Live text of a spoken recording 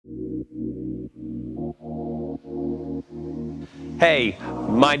Hey,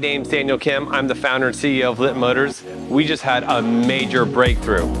 my name's Daniel Kim. I'm the founder and CEO of Lit Motors. We just had a major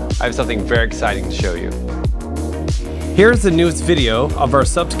breakthrough. I have something very exciting to show you. Here's the newest video of our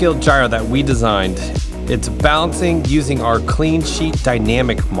subscale gyro that we designed. It's balancing using our clean sheet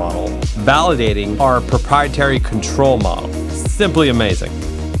dynamic model, validating our proprietary control model. Simply amazing.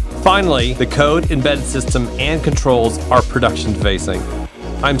 Finally, the code, embedded system, and controls are production facing.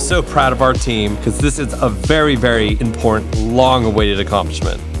 I'm so proud of our team because this is a very, very important, long-awaited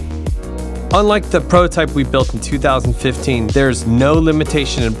accomplishment. Unlike the prototype we built in 2015, there's no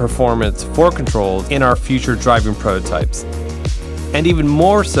limitation in performance for controls in our future driving prototypes. And even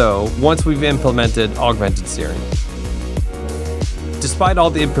more so once we've implemented augmented steering. Despite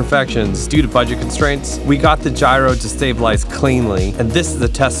all the imperfections due to budget constraints, we got the gyro to stabilize cleanly, and this is a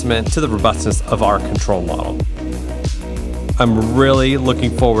testament to the robustness of our control model. I'm really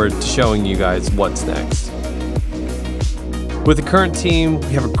looking forward to showing you guys what's next. With the current team,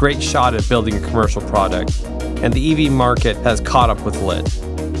 we have a great shot at building a commercial product, and the EV market has caught up with Lit.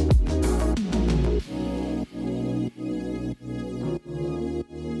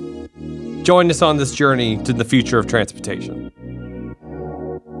 Join us on this journey to the future of transportation.